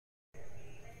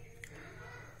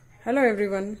Hello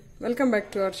everyone, welcome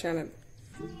back to our channel.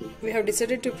 We have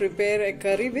decided to prepare a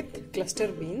curry with cluster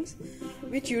beans,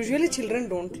 which usually children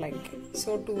don't like.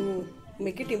 So to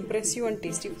make it impressive and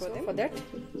tasty for them, for that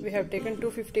we have taken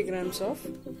 250 grams of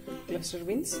cluster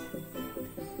beans,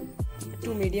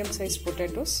 2 medium-sized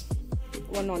potatoes,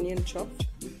 1 onion chopped,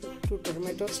 2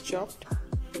 tomatoes chopped,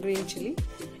 green chili.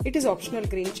 It is optional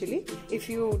green chili. If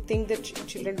you think that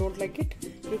children don't like it,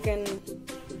 you can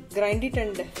grind it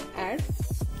and add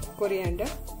coriander,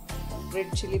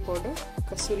 red chili powder,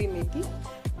 kasuri methi,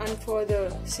 and for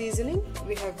the seasoning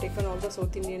we have taken all the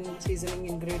South Indian seasoning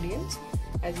ingredients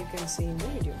as you can see in the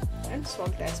video, and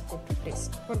salt as per to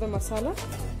taste. For the masala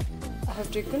I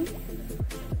have taken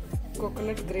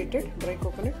coconut grated, dry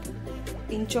coconut,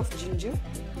 inch of ginger,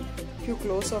 few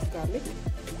cloves of garlic,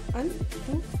 and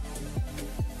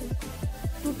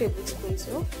 2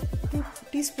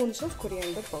 teaspoons of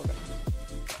coriander powder.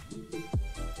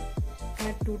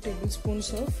 Add 2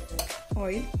 tablespoons of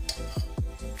oil.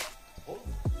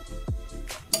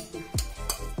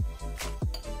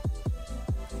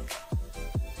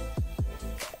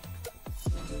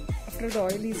 After the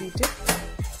oil is heated,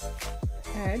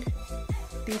 add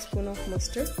teaspoon of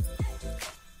mustard,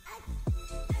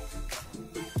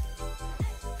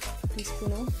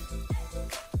 teaspoon of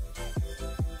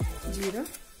jeera,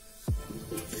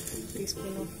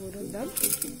 teaspoon of urad dal,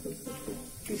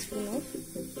 teaspoon of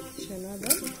chana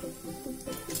dal,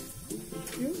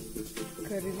 few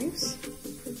curry leaves,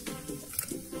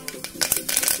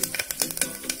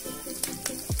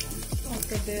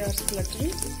 after they are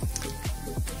spluttering,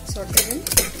 saute them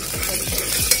for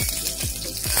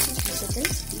 2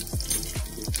 seconds.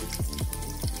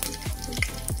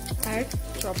 Add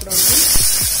chopped onions,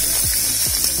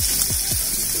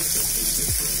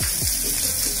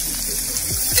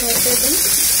 saute them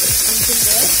until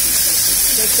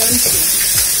they turn pink.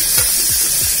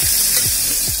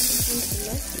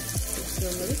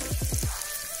 Turmeric,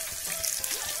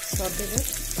 saute that.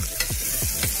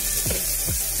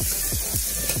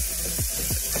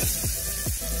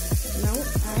 Now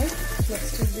add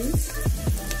cluster beans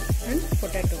and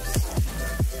potatoes.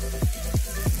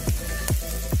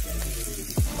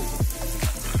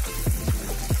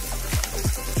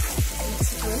 Mix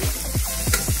it well.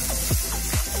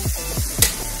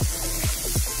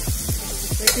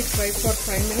 Let it fry for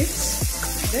 5 minutes.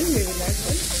 Then we will add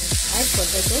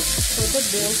potatoes so that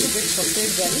they also get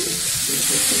sauteed well.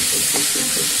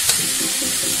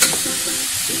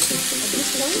 At this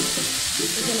point, you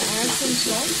can add some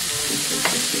salt.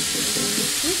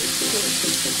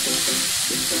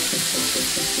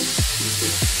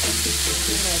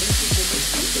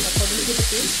 According to the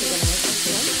taste, you can add some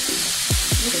salt.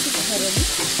 Mix it thoroughly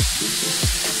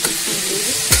and leave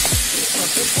it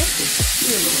saute for 2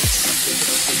 minutes.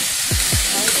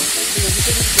 As the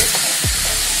vegetables get sauteed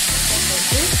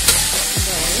in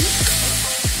the oil,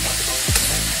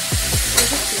 let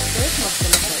us prepare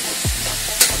masala powder.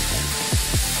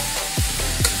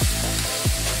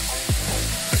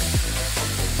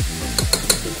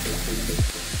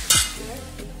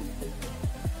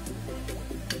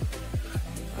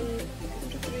 And 2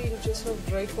 to 3 inches of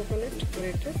dry coconut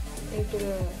grated into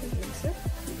the mixer.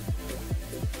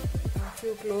 A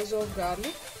few cloves of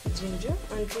garlic, ginger,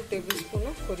 and 2 tablespoons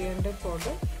of coriander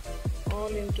powder,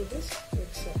 all into this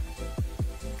mixer.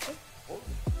 Okay.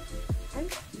 And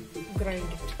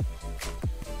grind it.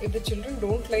 If the children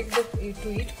don't like to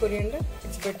eat coriander,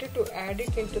 it's better to add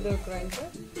it into the grinder.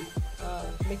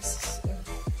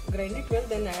 Grind it well,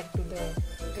 then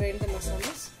grind the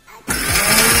masalas.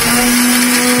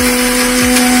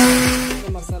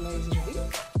 The masala is ready.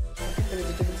 The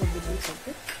vegetables are becoming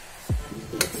sauteed.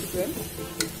 Mix it well.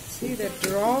 See the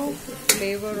raw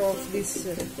flavor of this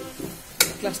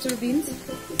cluster beans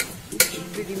should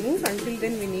be removed. Until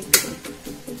then we need to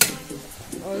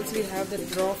also we have the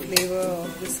raw flavor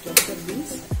of this cluster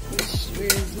beans,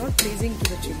 which is not pleasing to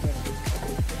the children.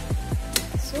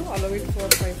 So allow it for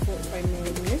 5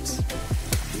 minutes.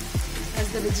 As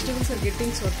the vegetables are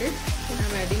getting sauteed, I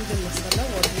am adding the masala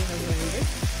what we have grinded.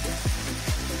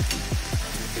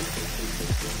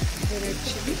 The red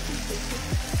chili.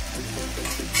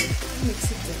 Mix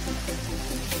it well.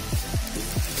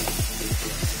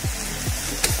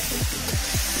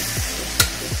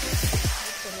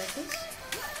 Tomatoes.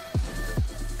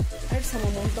 Add some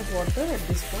amount of water at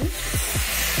this point.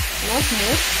 Not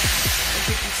more. If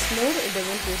it is more, it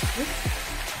doesn't taste good.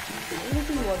 A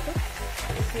little water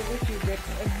so that you get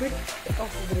a bit of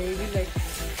gravy, like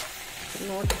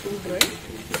not too dry,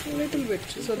 a little bit,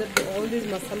 so that all these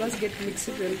masalas get mixed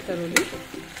well thoroughly.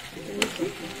 A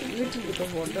little bit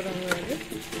of water I have added.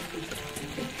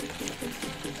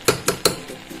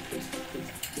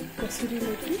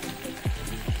 serenity.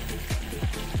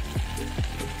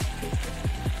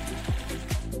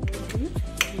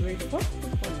 Wait for 1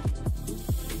 minute.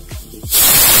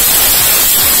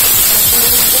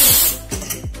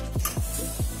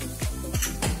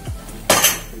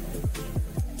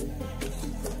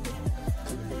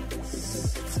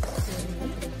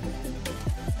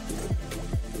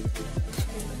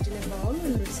 In a bowl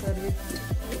and we serve it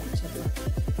with chapati.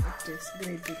 It tastes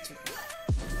great with chapati.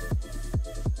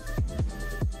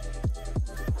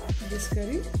 This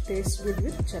curry tastes good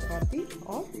with chapati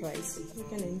or rice. You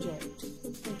can enjoy it.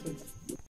 Thank you.